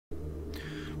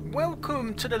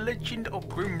Welcome to the Legend of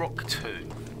Grimrock 2,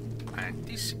 and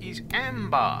this is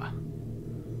Amber.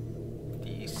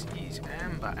 This is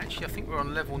Amber. Actually, I think we're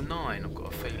on level 9, I've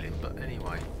got a feeling, but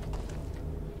anyway.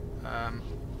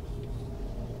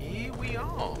 Here we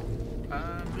are.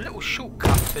 Little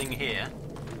shortcut thing here.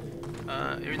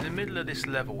 You're in the middle of this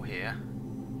level here.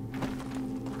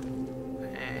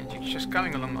 And you're just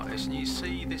going along like this, and you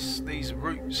see these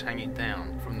roots hanging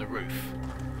down from the roof.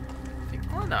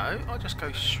 I know, I'll just go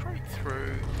straight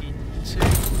through into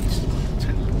this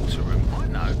teleporter room. I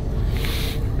know.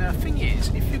 Now the thing is,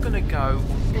 if you're going to go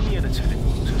on any of the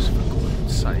teleporters, for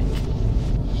God's sake.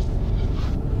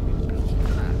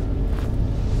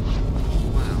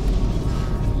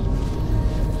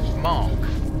 Wow. Mark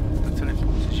the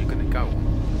teleporters you're going to go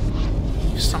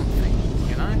on. Something,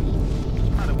 you know?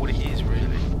 I don't know what it is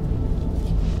really.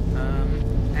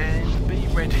 And be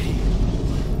ready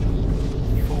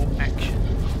for action.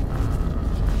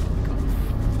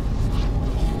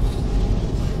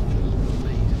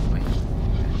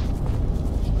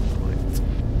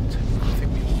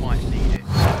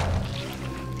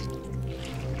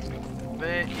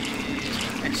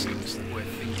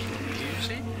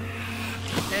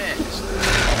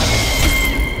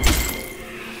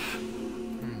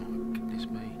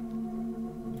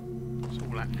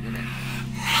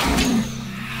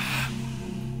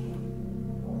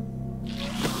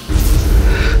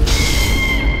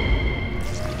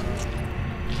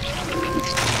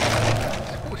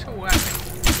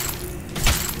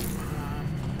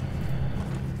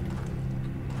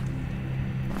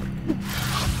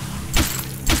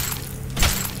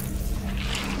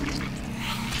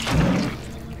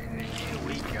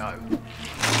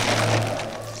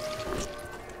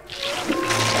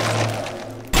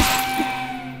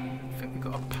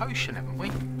 Haven't we?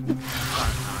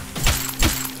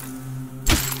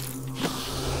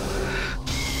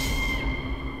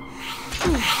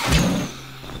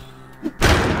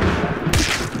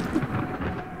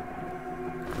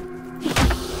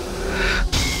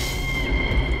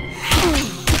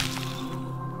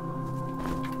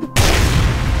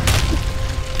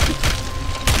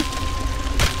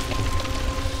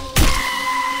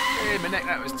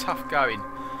 That was tough going.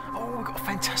 Oh, we've got a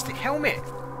fantastic helmet.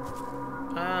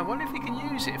 I wonder if he can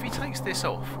use it if he takes this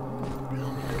off.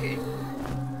 Look at him.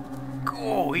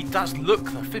 Oh, he does look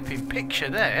the flipping picture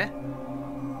there.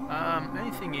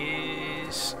 Anything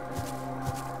is,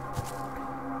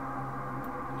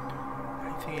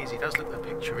 he does look the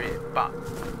picture here, but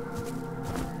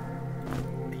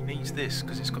he needs this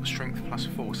because it's got strength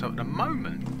 +4. So at the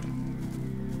moment,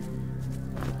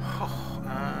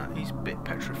 he's a bit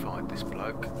petrified, this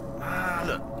bloke.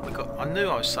 Look, I knew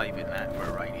I was saving that for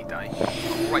a rainy day.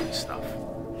 Great stuff.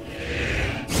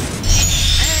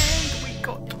 And we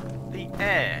got the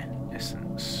air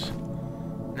essence.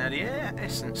 Now the air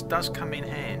essence does come in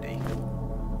handy.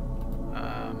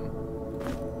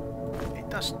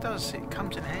 It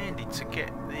comes in handy to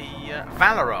get the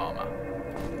Valor armor.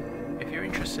 If you're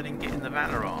interested in getting the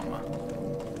Valor armor.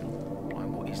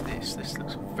 What is this? This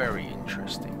looks very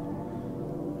interesting.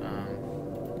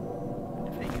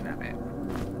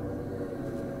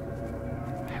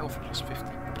 Health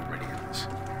 +50, brilliant.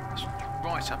 It's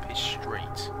right up his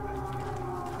street.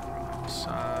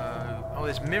 So,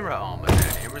 there's mirror armour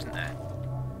down here, isn't there?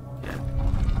 Yeah.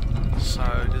 So,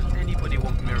 does anybody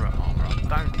want mirror armour? I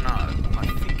don't know. I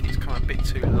think it's come a bit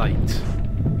too late.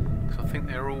 Because I think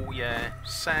they're all,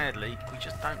 sadly, we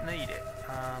just don't need it.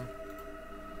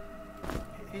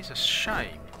 It is a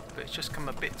shame, but it's just come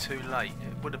a bit too late.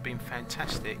 It would have been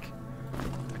fantastic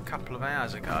a couple of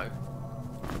hours ago.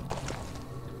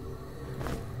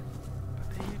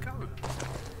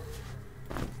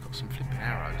 Got some flipping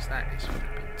arrows, that is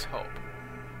flipping top.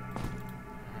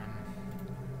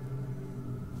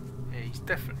 Yeah, he's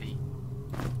definitely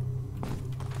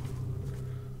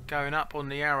going up on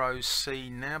the arrows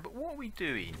scene now, but what are we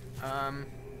doing?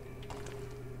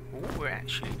 What we're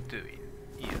actually doing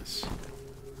is,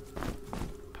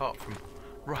 apart from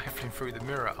rifling through the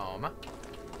mirror armour,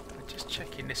 we're just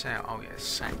checking this out. Oh yeah,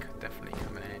 sack definitely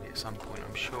coming handy at some point,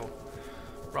 I'm sure.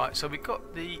 Right, so we've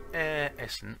got the air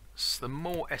essence. The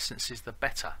more essences the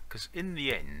better, because in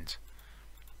the end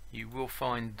you will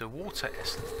find the water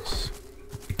essence,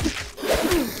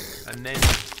 and then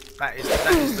that is the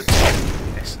top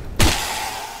essence.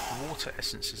 The water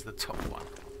essence is the top one.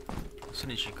 As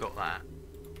soon as you've got that,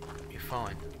 you're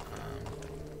fine.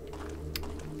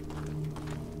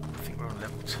 I think we're on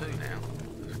level 2 now,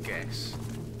 I guess.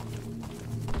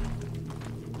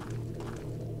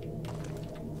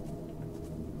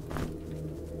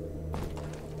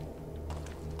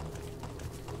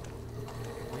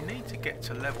 get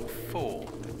to level 4,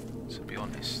 to be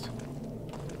honest.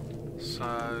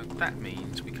 So that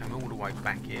means we come all the way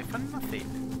back here for nothing.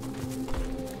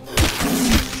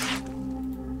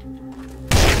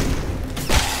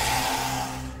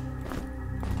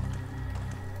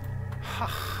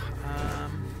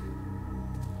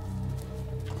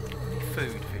 Any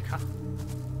food, Vicar?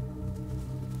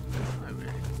 No,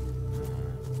 really.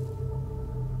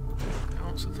 The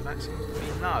answer to that seems to be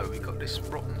no. We got this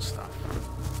rotten stuff.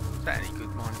 Is that any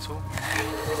good, mine at all?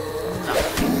 No.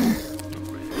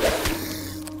 Not really.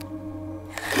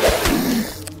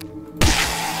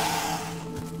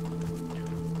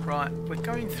 Right, we're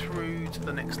going through to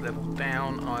the next level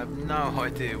down. I have no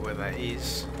idea where that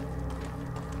is.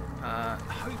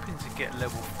 Hoping to get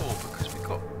level 4 because we've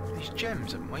got these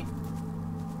gems, haven't we?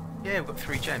 Yeah, we've got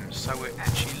 3 gems, so we're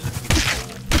actually looking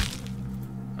for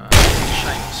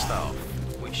Shaman Staff,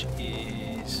 which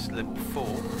is level 4.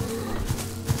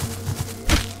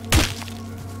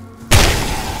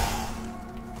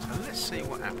 So let's see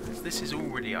what happens. This is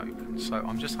already open, so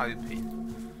I'm just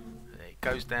hoping it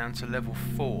goes down to level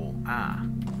 4. Ah,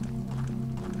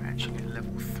 we're actually at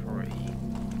level 3.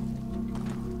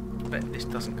 I bet this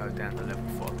doesn't go down to level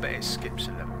 4. I bet it skips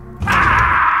a level. Oh,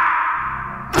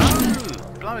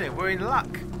 bloody, we're in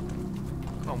luck.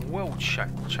 I'm well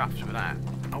chuffed with that.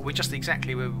 Oh, we're just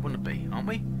exactly where we want to be, aren't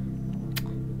we?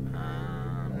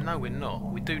 No, we're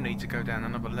not. We do need to go down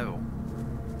another level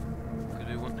because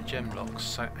we want the gem blocks.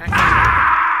 So actually,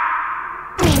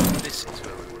 this is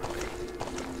where we want to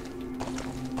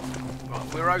be.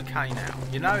 Right, we're okay now.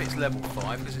 You know it's level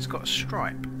 5 because it's got a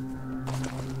stripe.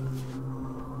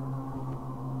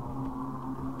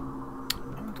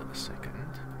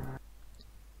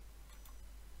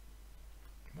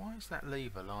 That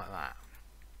lever like that?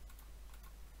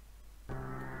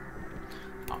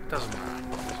 Oh, it doesn't matter.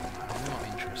 I'm not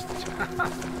interested. I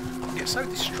get so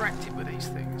distracted with these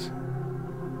things.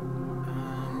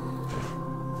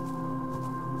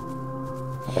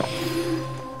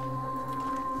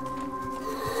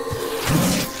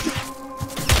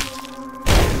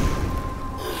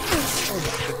 Oh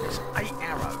my goodness, 8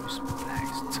 arrows. That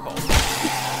is top.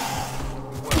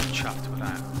 Well chuffed with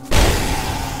that.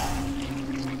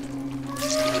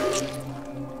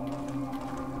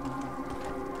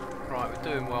 Right, we're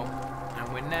doing well,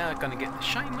 and we're now going to get the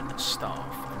Shaman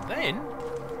Staff, and then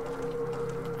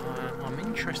I'm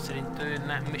interested in doing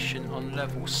that mission on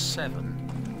level 7,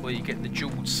 where you get the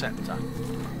Jeweled Scepter.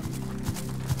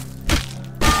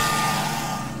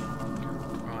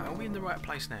 Right, are we in the right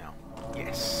place now?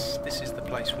 Yes, this is the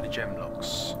place for the gem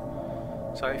blocks.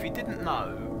 So if you didn't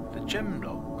know, the gem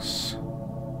blocks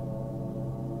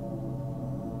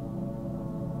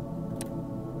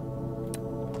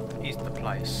is the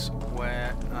place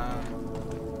where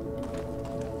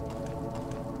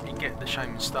you get the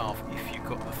Shaman Staff if you've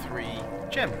got the 3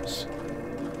 gems,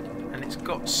 and it's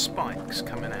got spikes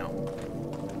coming out.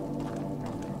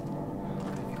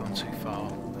 You've gone too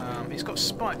far. It's got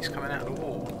spikes coming out of the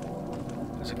wall.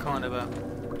 There's a kind of a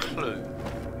clue.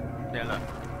 Yeah, look.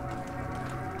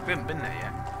 We haven't been there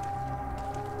yet.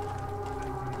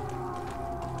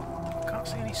 Can't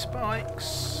see any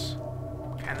spikes.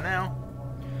 Can now.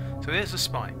 So there's the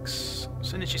spikes. As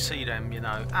soon as you see them, you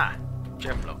know,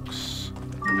 gem blocks.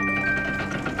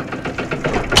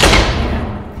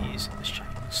 Here's the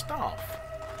Shaman Staff.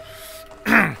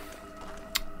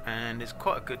 And there's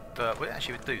quite a good, well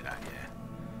actually we do that, yeah.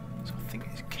 So I think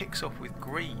it kicks off with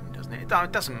green, doesn't it?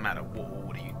 It doesn't matter what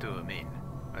order you do them in,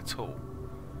 at all.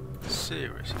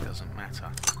 Seriously, doesn't matter.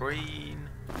 Green,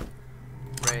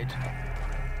 red,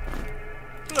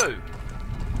 blue.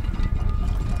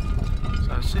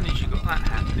 So as soon as you've got that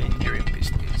happening, you're in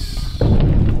business. So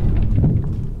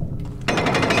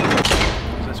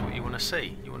that's what you want to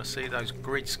see. You want to see those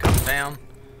grids come down.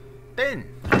 Then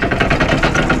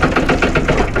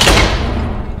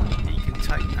you can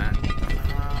take that.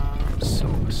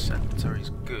 Silver Scepter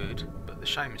is good, but the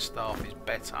Shaman Staff is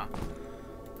better.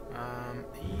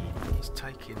 He's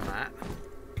taking that.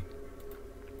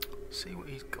 See what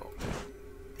he's got.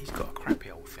 He's got a crappy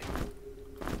old thing.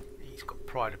 He's got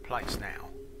pride of place now.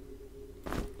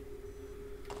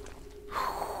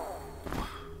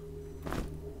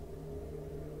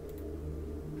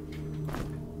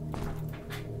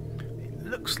 It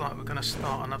looks like we're going to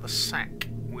start another sack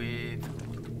with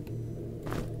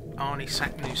Arnie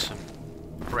Sack Newsom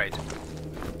bread. It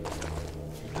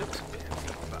looks a bit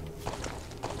heavy, but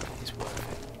it's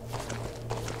worth it.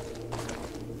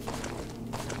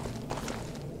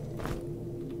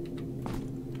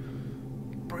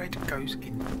 Bread goes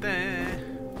in there.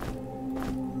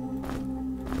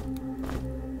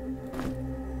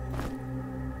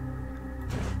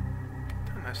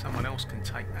 know if someone else can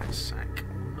take that sack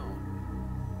or not.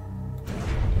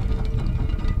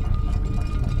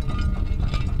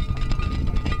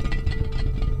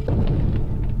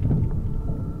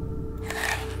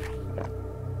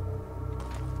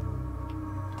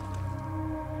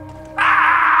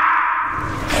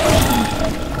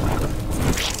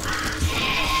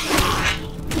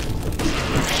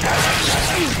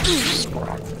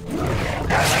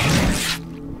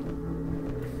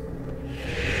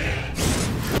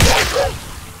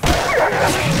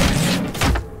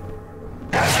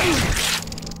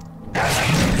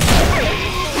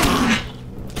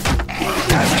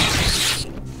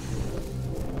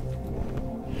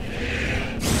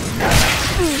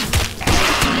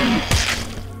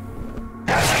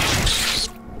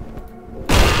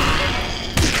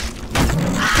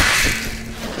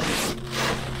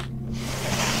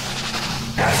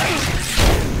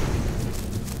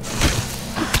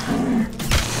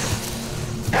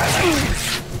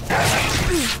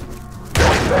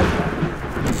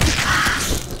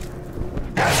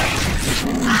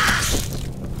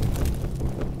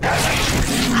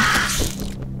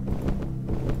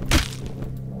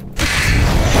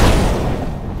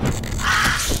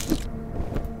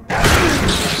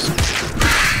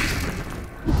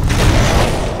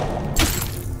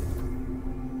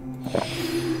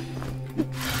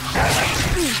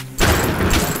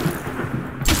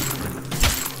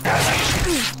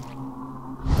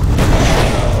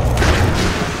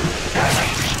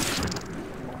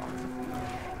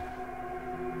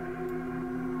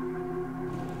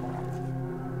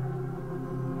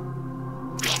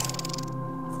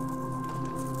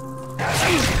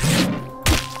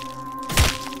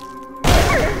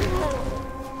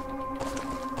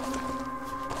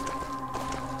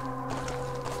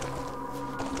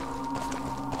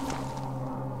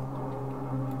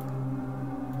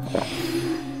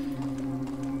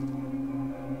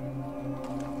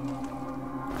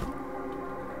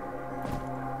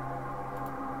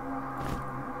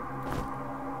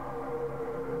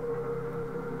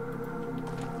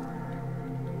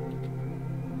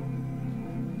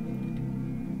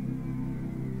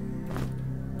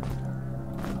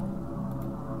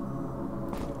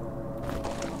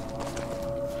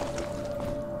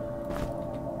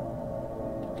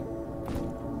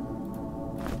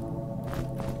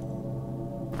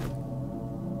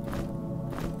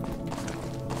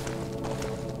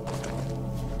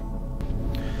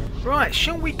 Right,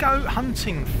 shall we go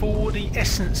hunting for the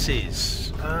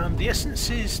essences? The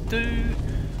essences do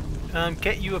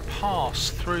get you a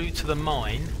pass through to the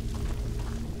mine.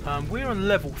 We're on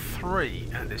level 3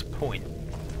 at this point,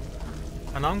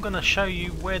 and I'm going to show you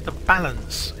where the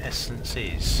balance essence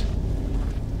is.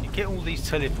 You get all these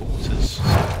teleporters,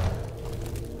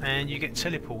 and you get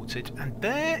teleported, and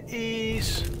there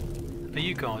is a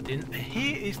U-Guardian.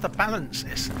 Here is the balance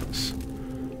essence,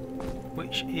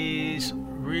 which is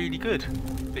really good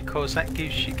because that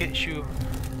gets you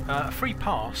a free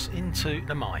pass into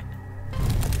the mine.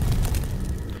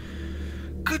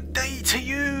 Good day to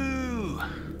you!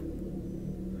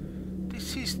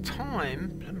 This is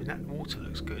time. I mean, that water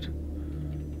looks good.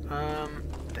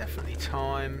 Definitely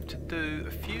time to do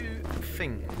a few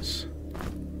things.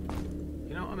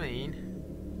 You know what I mean?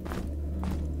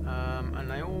 And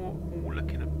they all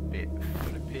looking a bit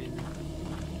flipping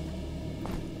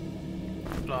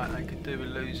like they could do with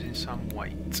losing some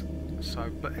weight. So,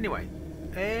 but anyway,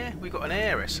 air. We've got an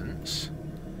air essence.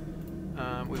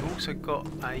 We've also got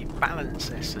a balance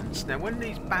essence. Now, when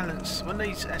these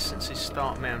essences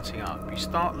start mounting up, you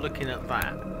start looking at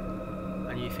that,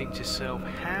 and you think to yourself,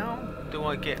 "How do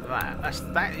I get that?"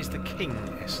 That is the king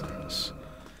essence.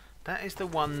 That is the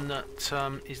one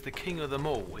that is the king of them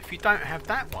all. If you don't have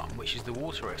that one, which is the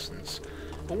water essence,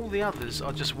 all the others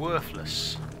are just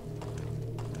worthless.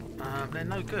 They're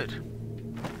no good.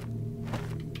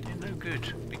 They're no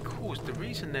good because the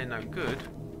reason they're no good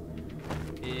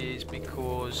is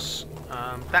because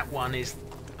that one is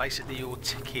basically your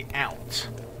ticket out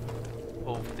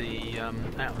of the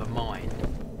mine.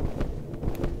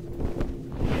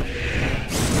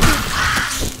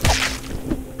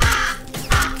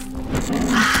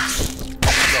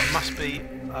 That must be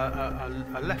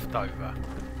a leftover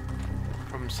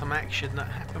from some action that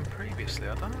happened previously.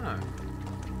 I don't know.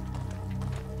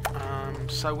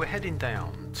 So we're heading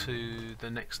down to the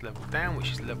next level down,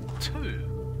 which is level 2.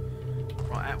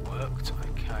 Right, that worked.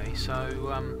 Okay, so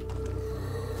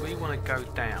we want to go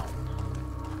down.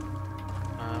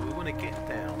 We want to get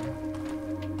down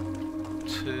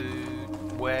to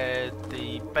where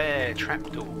the bear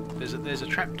trapdoor. There's a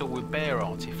trapdoor with bear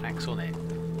artifacts on it,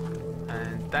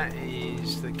 and that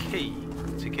is the key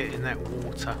to getting that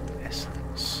water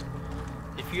essence.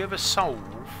 If you ever solve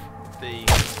the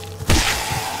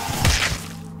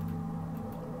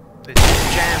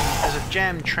there's a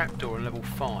jam trapdoor in level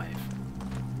 5.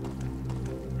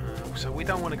 So we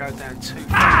don't want to go down too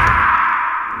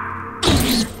far.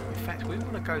 In fact, we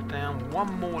want to go down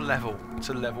one more level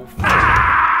to level 4.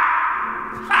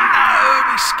 No,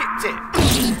 we skipped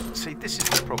it. See, this is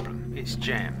the problem. It's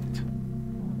jammed.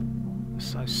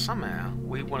 So somehow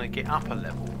we want to get up a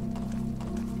level.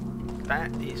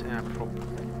 That is our problem.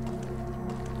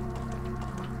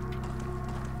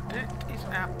 That is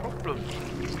our problem.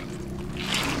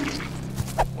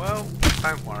 Well,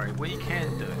 don't worry. We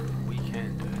can do it. We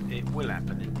can do it. It will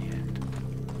happen in the end.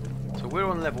 So we're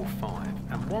on level 5.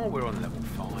 And while we're on level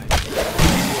 5, it's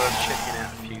worth checking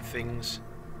out a few things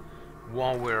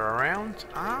while we're around.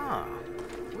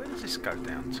 Where does this go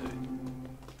down to?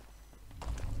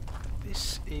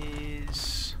 This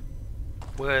is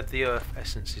where the earth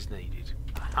essence is needed.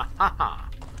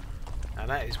 Now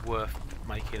that is worth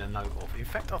making a note of. In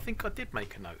fact, I think I did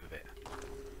make a note of it.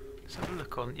 Let's have a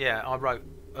look on. Yeah, I wrote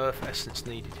earth essence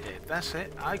needed here. That's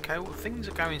it. Okay, well, things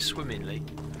are going swimmingly.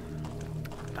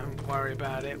 Don't worry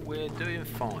about it. We're doing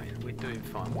fine. We're doing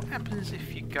fine. What happens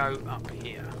if you go up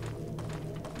here?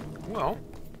 Well,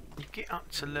 you get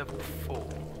up to level 4.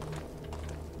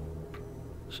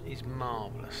 Which is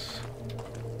marvellous.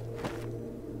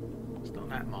 It's not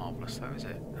that marvellous though, is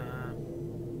it? I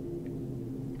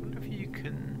wonder if you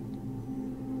can...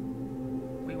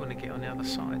 We want to get on the other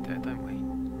side there, don't we?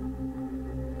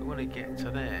 We want to get to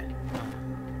there.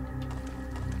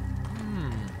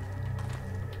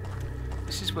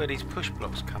 This is where these push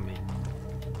blocks come in.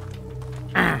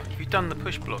 If you've done the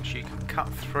push blocks, you can cut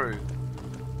through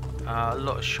a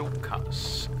lot of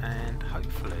shortcuts, and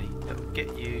hopefully it'll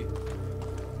get you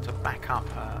to back up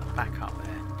there.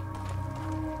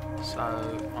 So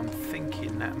I'm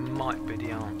thinking that might be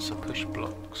the answer. Push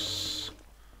blocks.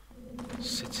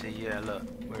 City, yeah, look,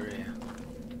 we're here.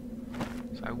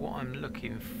 So what I'm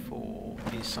looking for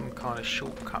is some kind of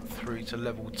shortcut through to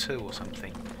level 2 or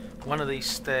something. One of these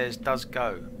stairs does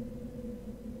go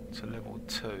to level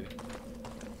 2,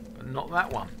 but not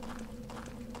that one.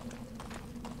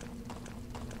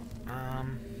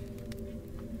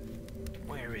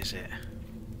 Where is it?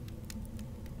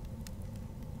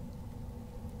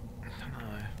 I don't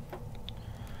know.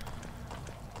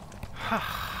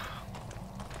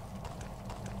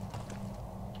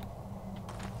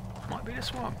 Might be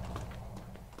this one,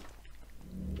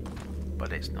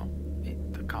 but it's not.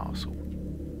 It's the castle.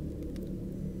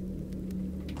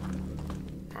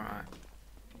 Right.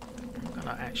 I'm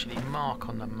gonna actually mark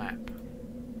on the map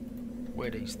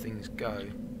where these things go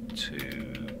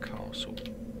to castle,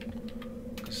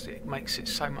 because it makes it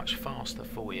so much faster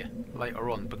for you later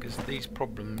on, because these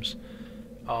problems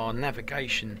are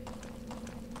navigation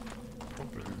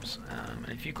problems, and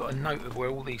if you've got a note of where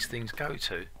all these things go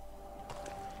to.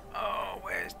 Oh,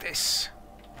 where's this?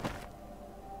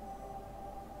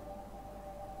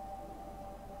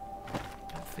 I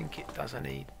don't think it does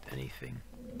anything.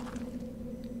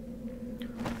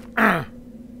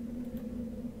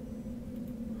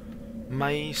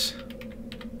 Maze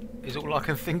is all I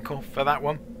can think of for that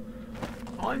one.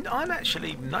 I'm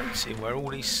actually noticing where all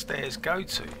these stairs go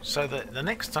to, so that the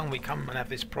next time we come and have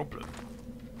this problem,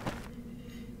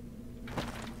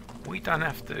 we don't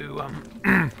have to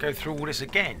go through all this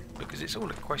again, because it's all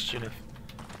a question of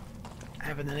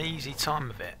having an easy time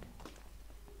of it.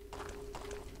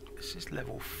 This is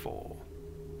level 4.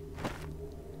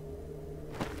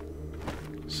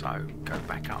 So go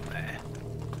back up there.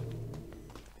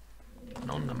 And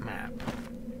on the map,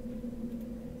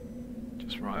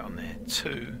 just right on there,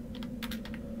 to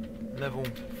level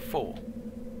 4.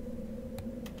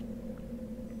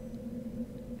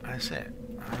 That's it.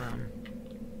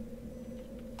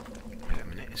 Wait a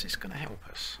minute, is this going to help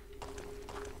us?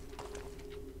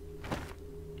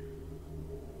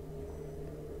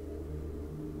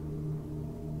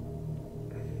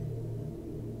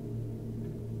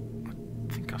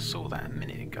 I think I saw that a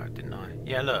minute ago, didn't I?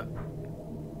 Yeah, look.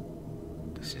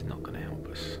 This is not going to help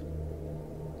us,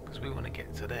 because we want to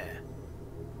get to there.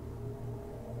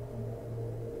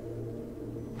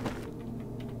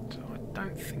 So I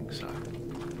don't think so.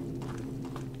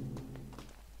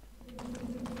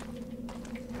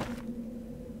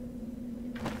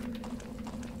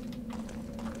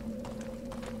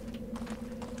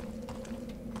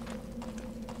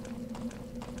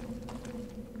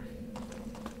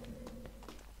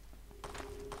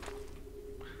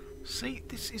 See,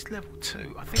 this is level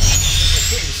 2. I think we're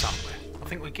getting somewhere. I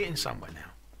think we're getting somewhere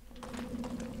now.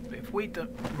 But if if we'd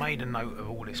made a note of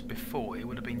all this before, it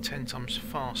would have been 10 times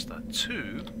faster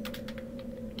to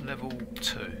level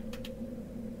 2.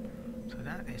 So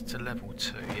that is to level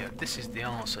 2. Yeah, this is the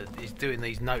answer, is doing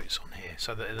these notes on here,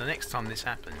 so that the next time this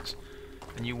happens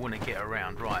and you want to get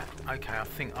around, right, okay, I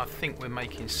think we're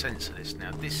making sense of this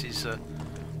now. This is a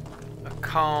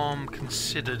calm,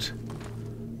 considered,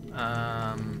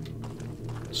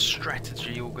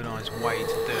 strategy, organised way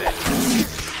to do it.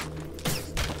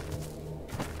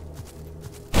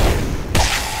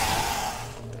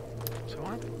 So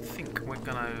I think we're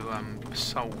going to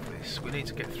solve this. We need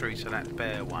to get through to that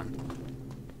bear one.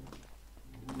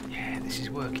 Yeah, this is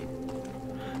working.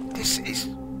 This is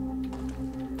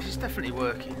definitely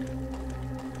working.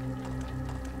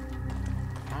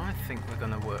 I think we're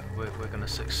going to work. We're going to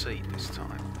succeed this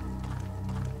time.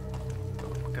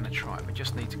 We're going to try it. We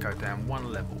just need to go down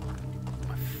one level.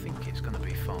 I think it's going to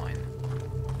be fine.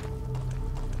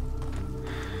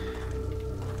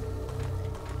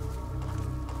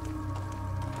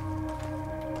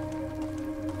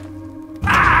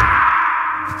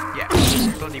 Yeah,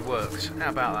 it bloody works. How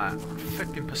about that?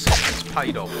 15% has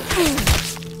paid off.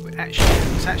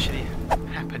 It's actually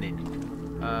happening.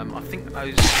 I think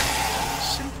those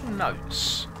simple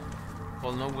notes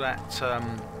on all that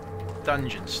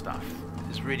dungeon stuff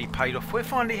has really paid off. We're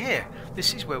finally here.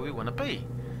 This is where we want to be.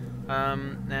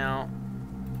 Now,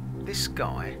 this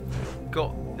guy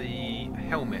got the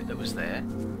helmet that was there.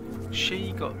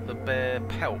 She got the bear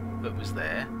pelt that was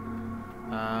there.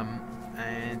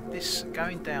 And this,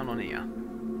 going down on here,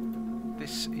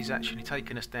 this is actually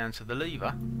taking us down to the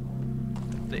lever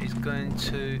that is going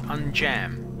to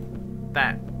unjam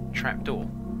that trapdoor.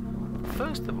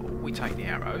 First of all, we take the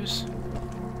arrows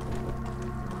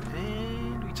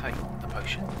and we take the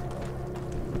potion.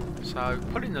 So,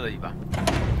 pulling the lever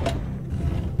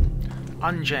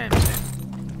unjams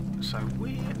it. So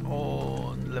we're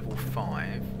on level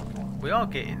 5. We are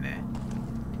getting there.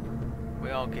 We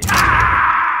are getting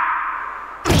there.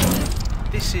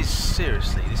 This is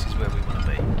seriously, this is where we want to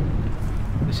be.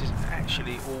 This is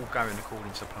actually all going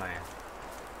according to plan.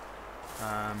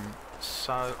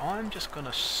 So I'm just going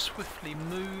to swiftly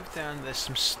move down. There's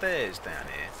some stairs down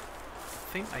here. I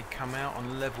think they come out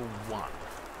on level 1.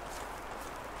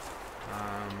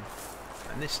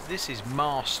 And this is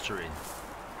mastering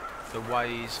the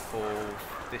ways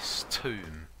of this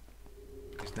tomb.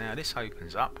 Because now this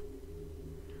opens up.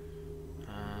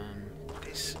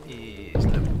 This is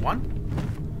level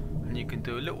 1. And you can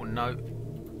do a little note.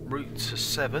 Route to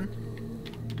 7.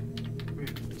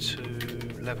 Route to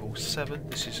level 7.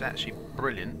 This is actually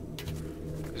brilliant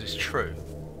because it's true.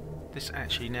 This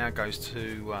actually now goes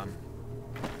to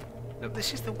look,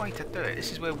 this is the way to do it.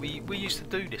 This is where we used to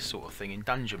do this sort of thing in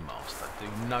Dungeon Master, do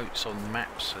notes on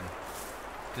maps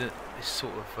and this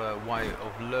sort of way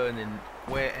of learning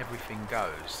where everything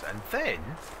goes, and then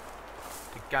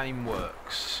the game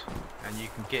works and you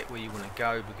can get where you want to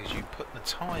go because you put the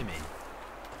time in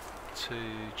to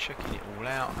checking it all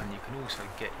out, and you can also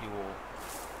get your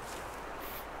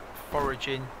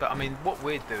foraging. But I mean, what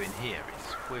we're doing here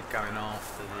is we're going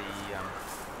after the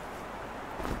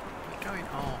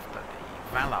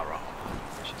Valor,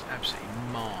 which is absolutely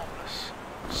marvellous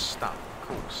stuff, of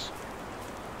course.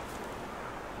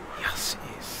 Yes,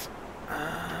 it is.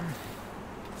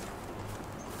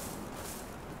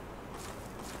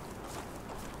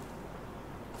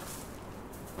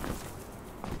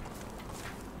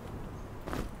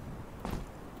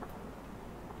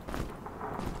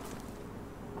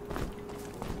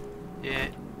 Yeah,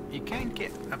 you can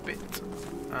get a bit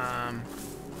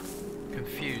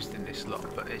confused in this lot,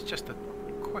 but it's just a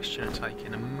question of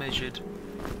taking a measured,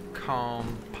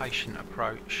 calm, patient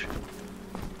approach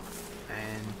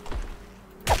and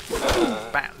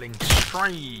battling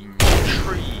strange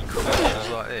tree creatures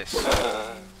like this.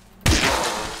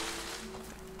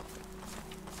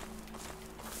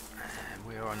 And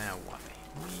we're on our way.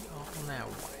 We are on our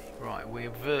way. Right,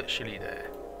 we're virtually there.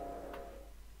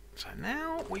 So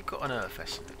now we've got an earth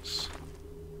essence,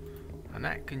 and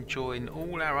that can join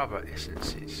all our other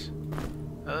essences.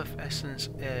 Earth essence,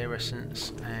 air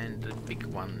essence, and the big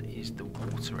one is the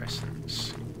water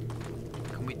essence.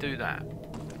 Can we do that?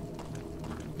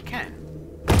 We can.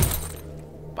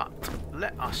 But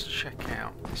let us check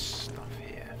out this stuff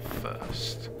here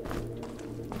first.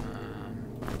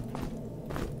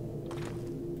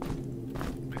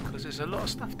 Because there's a lot of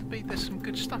stuff to be, there's some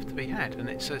good stuff to be had, and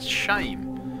it's a shame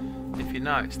if you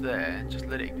know it's there, just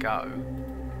let it go.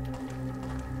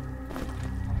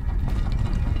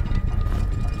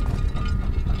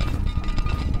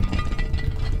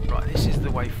 Right, this is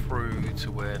the way through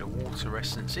to where the water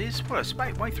essence is. Well, it's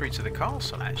way through to the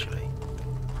castle, actually.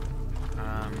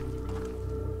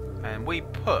 And we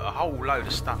put a whole load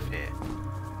of stuff here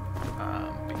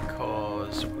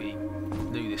because we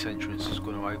knew this entrance was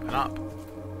going to open up.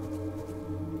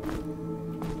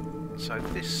 So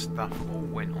this stuff all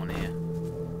went on here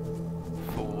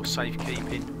for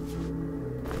safekeeping.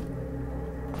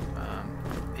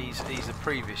 He's the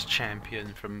previous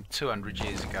champion from 200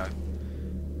 years ago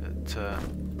that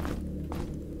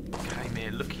came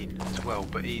here looking as well,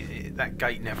 but that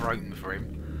gate never opened for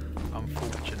him,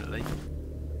 unfortunately.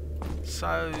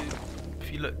 So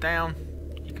if you look down,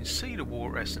 you can see the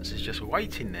water essence is just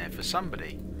waiting there for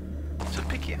somebody to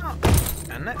pick it up,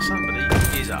 and that somebody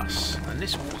is us, and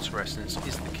this water essence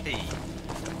is the key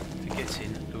to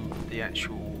getting the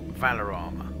actual Valor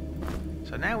armor.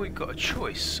 So now we've got a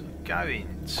choice of going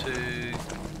to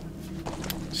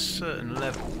certain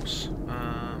levels.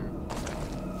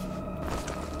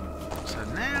 So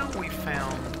now we've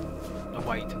found a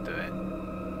way to do it.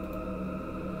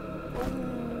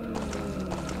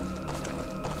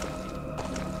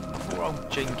 Poor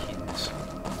old Jenkins.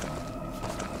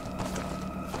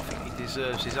 I think he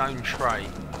deserves his own tray,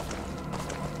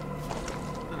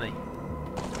 doesn't he?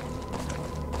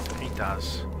 He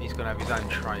does. He's going to have his own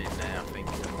tray in there, I think.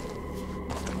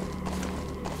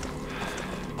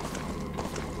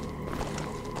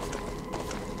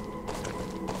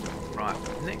 Right,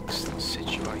 next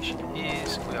situation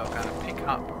is we are going to pick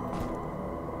up.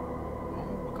 Oh,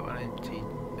 we've got an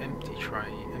empty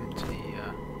tray,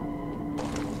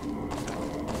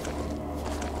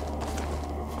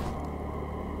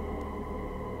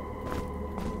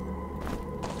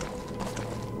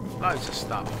 loads of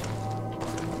stuff.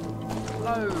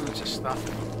 Loads of stuff.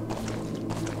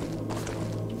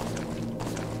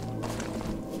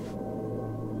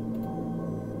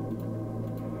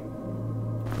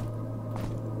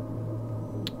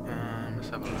 Let's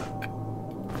have a look.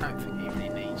 I don't think he really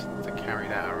needs to carry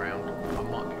that around. I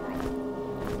might be wrong.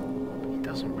 But he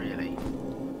doesn't really.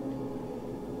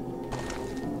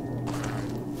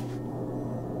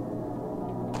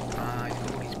 He's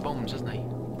got all these bombs, hasn't he?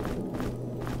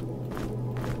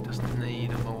 Doesn't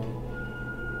need them all.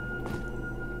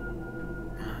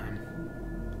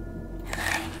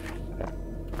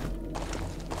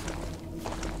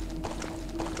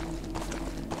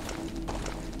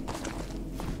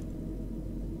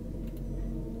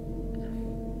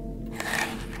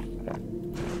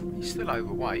 Still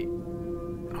overweight.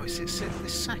 Oh, is it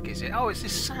this sack, is it? Oh, it's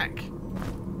this sack.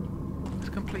 It's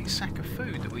a complete sack of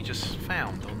food that we just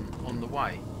found on the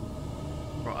way.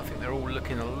 Right, I think they're all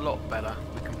looking a lot better.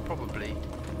 We can probably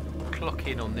clock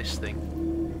in on this thing.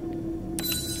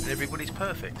 And everybody's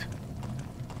perfect.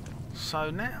 So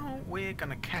now we're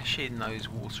going to cash in those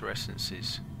water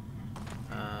essences.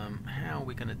 How are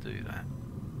we going to do that?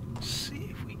 See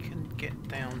if we can get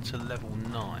down to level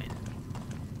 9.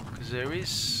 Because there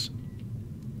is...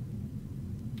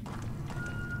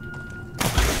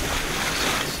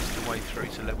 This is the way through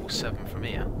to level 7 from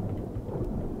here.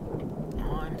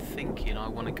 I'm thinking I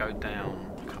want to go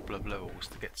down a couple of levels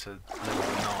to get to level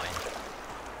 9.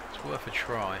 It's worth a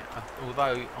try.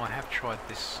 Although I have tried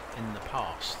this in the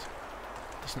past,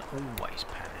 it doesn't always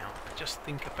pan out. But just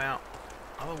think about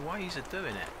other ways of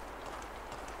doing it.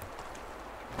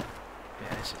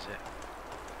 Yeah, this is it.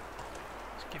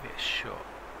 Let's give it a shot.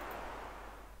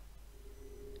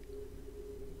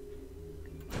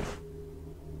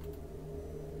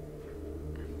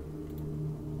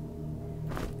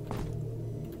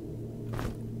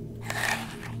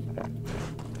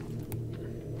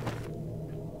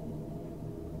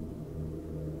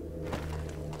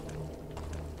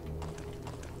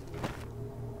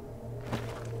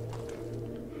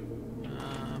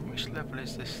 Which level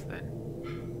is this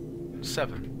then?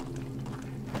 7.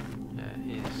 Yeah,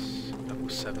 it is level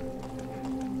 7.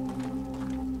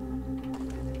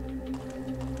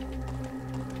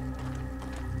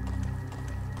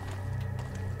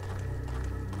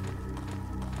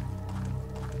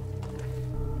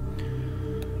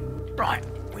 Right,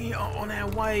 we are on our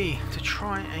way to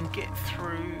try and get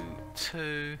through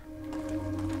to...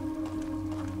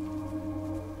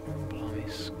 Oh, blimey,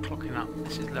 it's clocking up.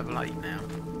 This is level 8 now.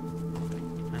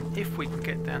 And if we can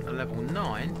get down to level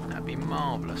 9, that'd be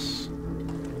marvellous.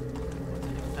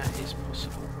 If that is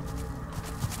possible.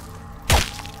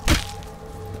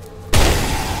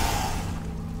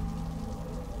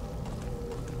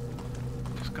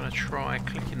 Just going to try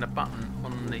clicking the button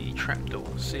on the trapdoor,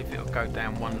 see if it'll go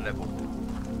down 1 level.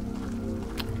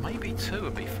 Maybe 2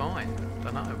 would be fine.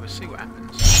 Don't know, we'll see what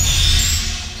happens.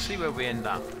 See where we end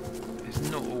up. It's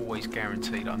not always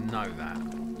guaranteed, I know that.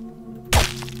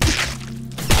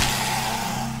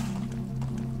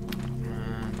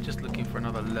 Just looking for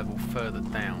another level further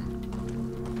down.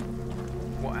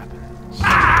 what happens?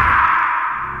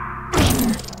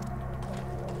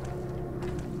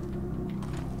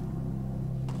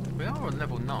 We are on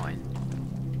level 9.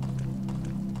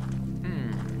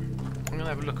 I'm going to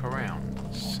have a look around,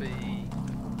 see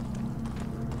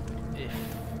if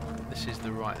this is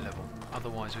the right level.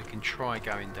 Otherwise we can try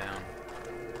going down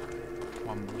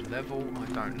one more level. I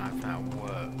don't know if that'll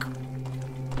work.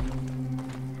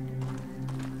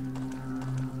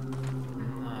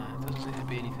 No, doesn't seem to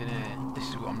be anything there. This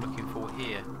is what I'm looking for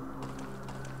here.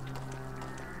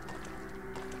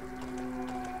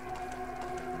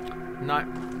 No,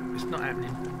 it's not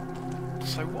happening.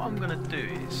 So what I'm going to do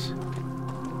is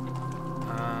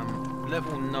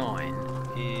level 9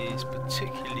 is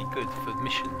particularly good for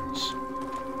missions,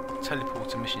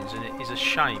 teleporter missions, and it is a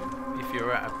shame if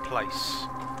you're at a place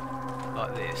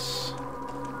like this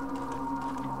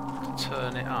to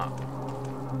turn it up.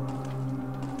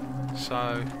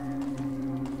 So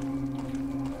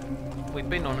we've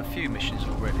been on a few missions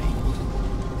already.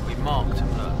 We marked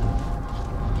them, look.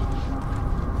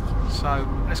 So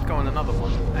let's go on another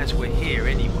one as we're here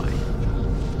anyway.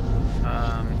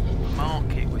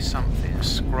 Mark it with something. A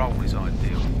scroll is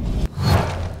ideal.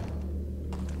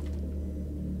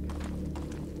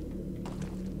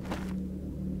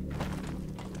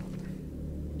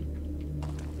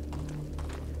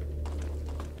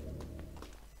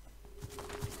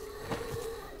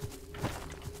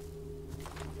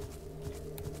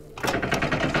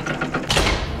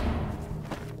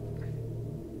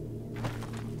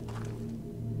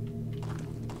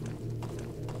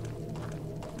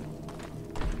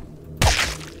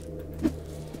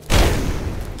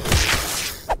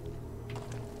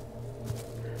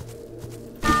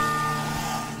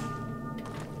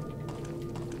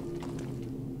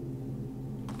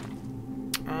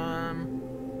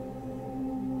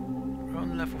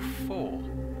 Level 4.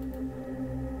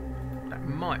 That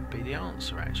might be the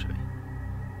answer actually.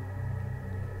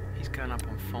 He's going up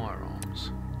on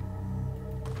firearms.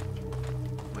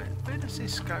 Where does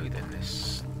this go then,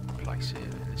 this place here?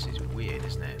 This is weird,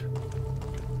 isn't it?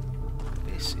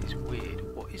 This is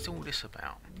weird. What is all this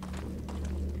about?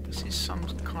 This is some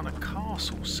kind of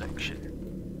castle section.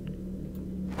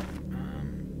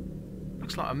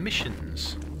 Looks like a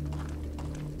missions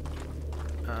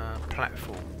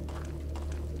platform.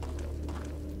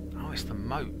 Oh, it's the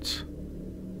moat.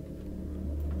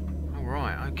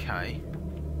 Alright, okay.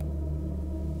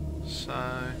 So...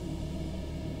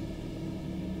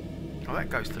 oh, that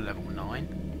goes to level 9.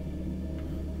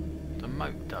 The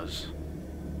moat does.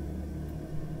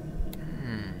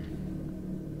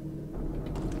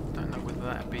 Don't know whether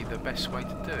that'd be the best way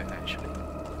to do it, actually.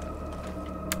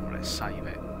 Well, let's save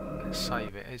it. Let's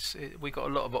save it. We've got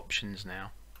a lot of options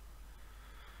now.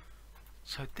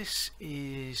 So this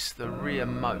is the rear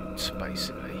moat,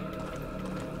 basically.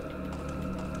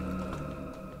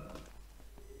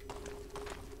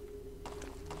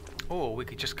 Or we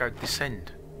could just go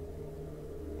descend.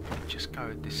 Just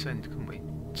go descend, couldn't we?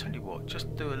 Tell you what,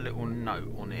 just do a little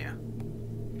note on here.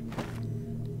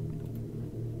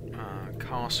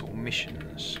 Castle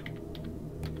missions.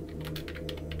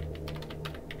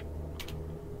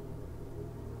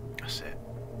 That's it.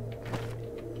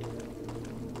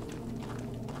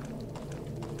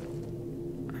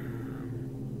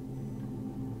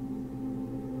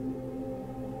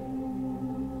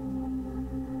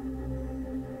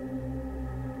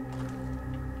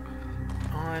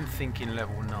 I'm thinking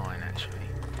level 9 actually.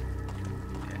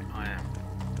 Yeah, I am.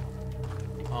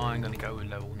 I'm going to go with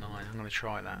level 9. I'm going to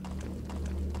try that.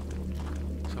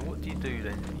 So what do you do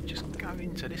then? You just go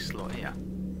into this slot here.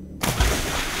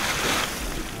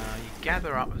 You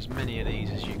gather up as many of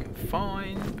these as you can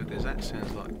find, because that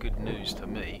sounds like good news to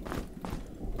me.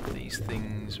 These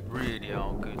things really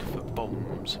are good for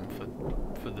bombs and for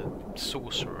the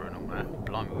sorcerer and all that.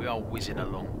 Blimey, we are whizzing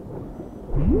along.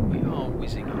 We are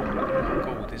whizzing along. Oh my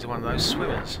god, there's one of those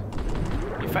swimmers.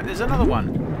 In fact, there's another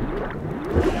one.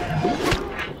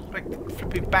 Like,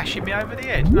 flipping bashing me over the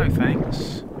head. No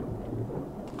thanks.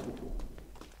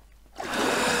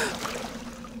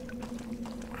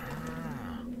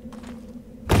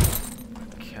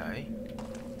 Okay.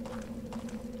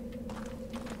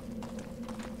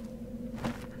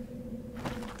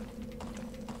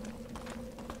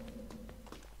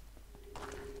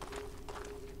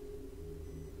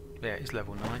 Yeah, it's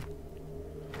level 9.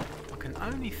 I can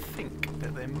only think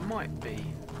that there might be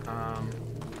a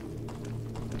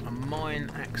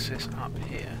mine access up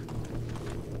here.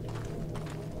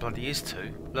 Bloody is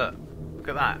too. Look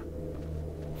at that.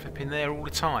 Flipping there all the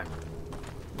time.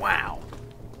 Wow.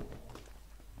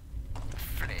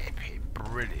 Flipping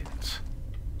brilliant.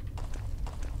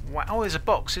 Wow. Oh, there's a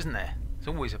box, isn't there?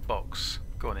 There's always a box.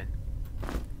 Go on in.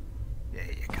 There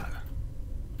you go.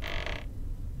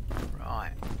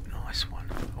 Right, nice one.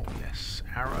 Oh yes,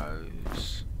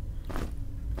 arrows.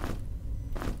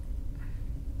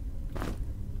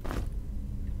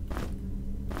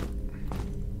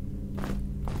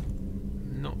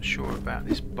 Not sure about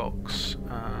this box.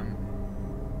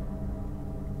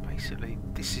 Basically,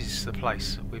 this is the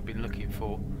place that we've been looking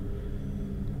for.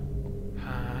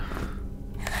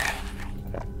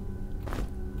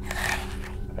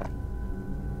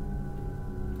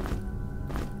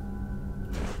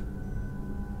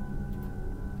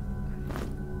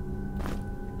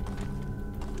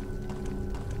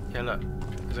 Yeah, look,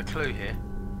 there's a clue here.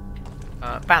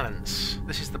 Balance.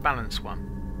 This is the balance one.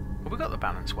 Well, we got the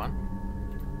balance one.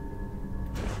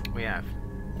 We have.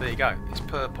 There you go. It's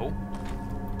purple.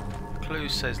 The clue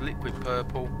says liquid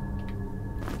purple.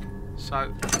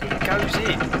 So it goes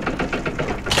in.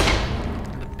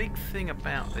 And the big thing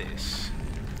about this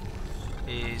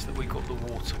is that we got the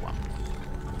water one,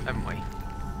 haven't we?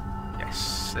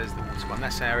 Yes, there's the water one.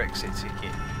 That's our exit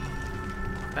ticket.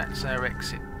 That's our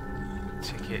exit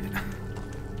ticket.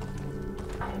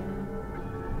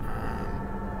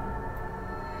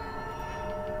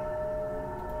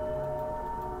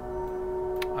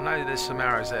 I know there's some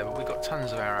arrows there, but we've got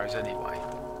tons of arrows anyway.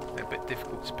 They're a bit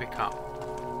difficult to pick up.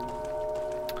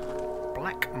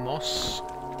 Black moss.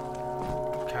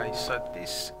 Okay, so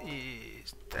this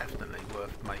is definitely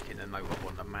worth making a note of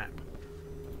on the map.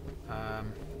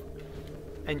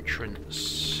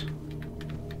 Entrance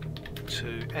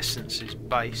to Essence's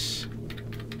base.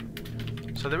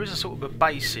 So there is a sort of a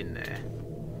base in there.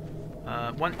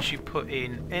 Once you put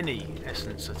in any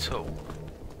essence at all,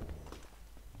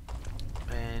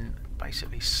 then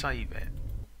basically save it.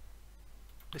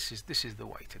 This is the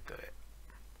way to do it.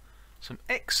 Some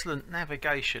excellent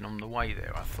navigation on the way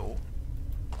there, I thought.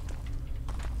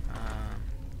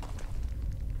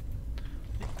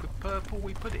 Liquid purple,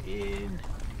 we put it in.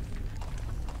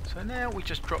 So now we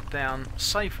just drop down,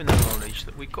 safe in the knowledge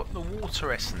that we've got the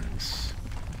water essence.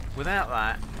 Without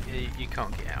that, you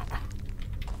can't get out.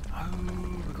 Oh,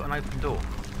 we've got an open door.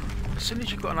 As soon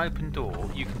as you've got an open door,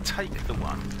 you can take the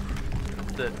one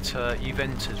that you've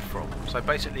entered from. So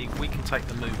basically, we can take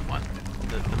the moon one,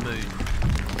 the moon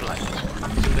plate.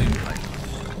 It's a moon plate.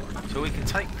 So we can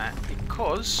take that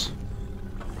because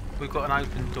we've got an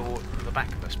open door at the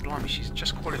back of us. Blimey, she's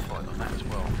just qualified on that as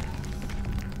well.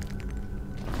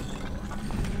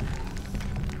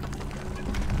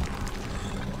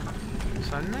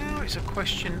 So now it's a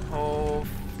question of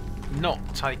not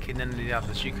taking any of the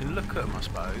others. You can look at them, I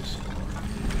suppose.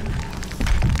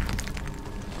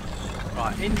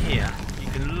 Right, in here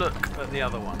you can look at the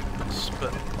other ones,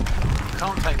 but you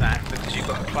can't take that because you've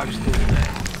got a closed door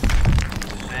there.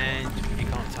 And you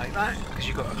can't take that because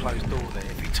you've got a closed door there.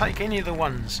 If you take any of the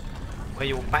ones where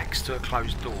your back's to a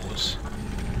closed doors,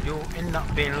 you'll end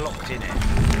up being locked in it.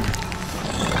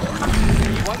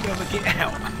 You won't be able to get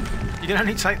out. You can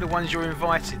only take the ones you're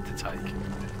invited to take.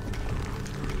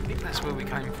 I think that's where we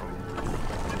came from.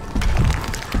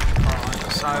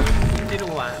 Alright, so we did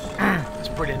all that. That's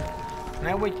brilliant.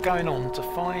 Now we're going on to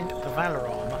find the Valor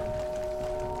armour.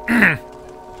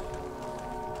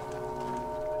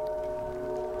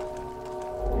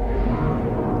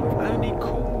 Only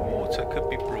cool water could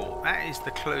be brought. That is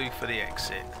the clue for the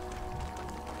exit.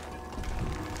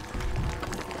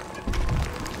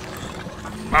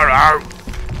 Hello!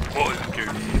 What is it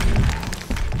doing?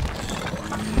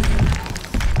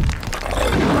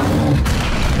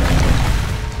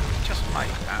 Just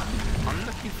made that. I'm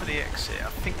looking for the exit. I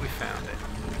think we found it.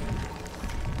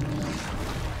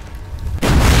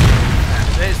 And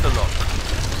there's the lock.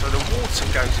 So the water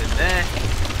goes in there.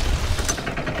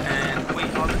 And we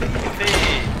are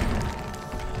leaving.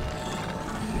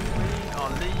 We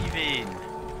are leaving.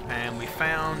 And we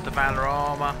found the Valor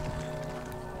armour.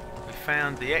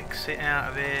 Found the exit out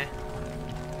of here.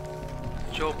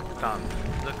 Job done.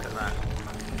 Look at that.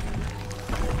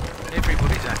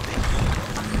 Everybody's happy.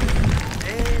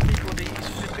 Everybody's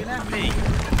flipping happy.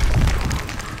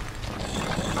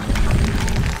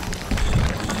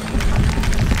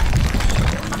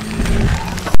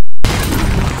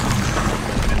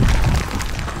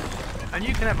 And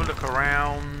you can have a look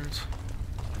around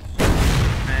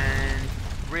and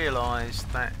realise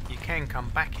that you can come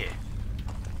back here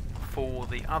for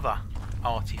the other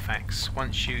artifacts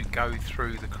once you go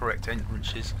through the correct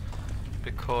entrances,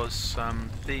 because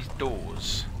these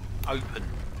doors open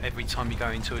every time you go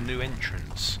into a new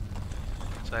entrance.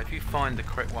 So if you find the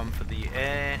correct one for the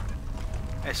air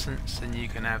essence, then you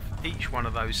can have each one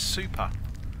of those super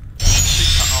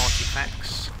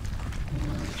artifacts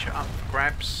which are up for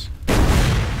grabs.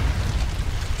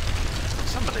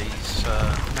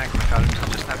 magma golems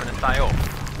are just having a day off.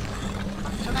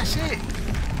 So that's it.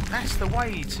 That's the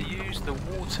way to use the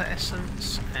water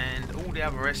essence and all the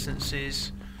other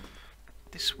essences.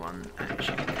 This one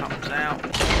actually comes out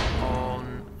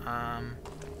on,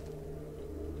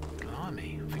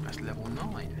 blimey, I think that's level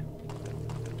 9.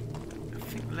 I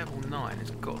think level 9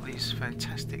 has got these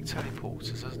fantastic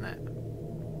teleporters, hasn't it?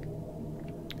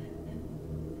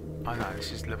 I know,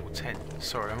 this is level 10.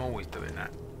 Sorry, I'm always doing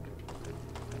that.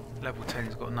 Level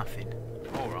 10's got nothing.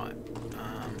 Alright.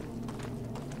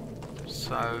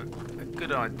 So, a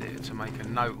good idea to make a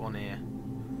note on here.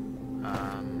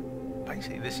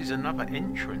 Basically, this is another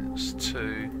entrance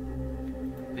to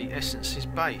the Essence's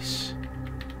base.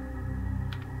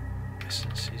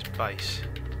 Essence's base.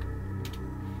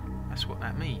 That's what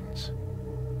that means.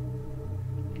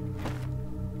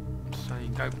 So you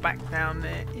can go back down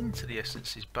there into the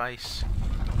Essence's base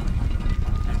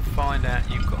and find out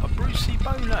you've got a Brucey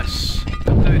bonus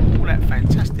for doing all that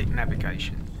fantastic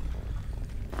navigation.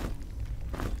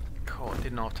 God,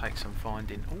 didn't I take some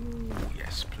finding? Oh,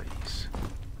 yes, please.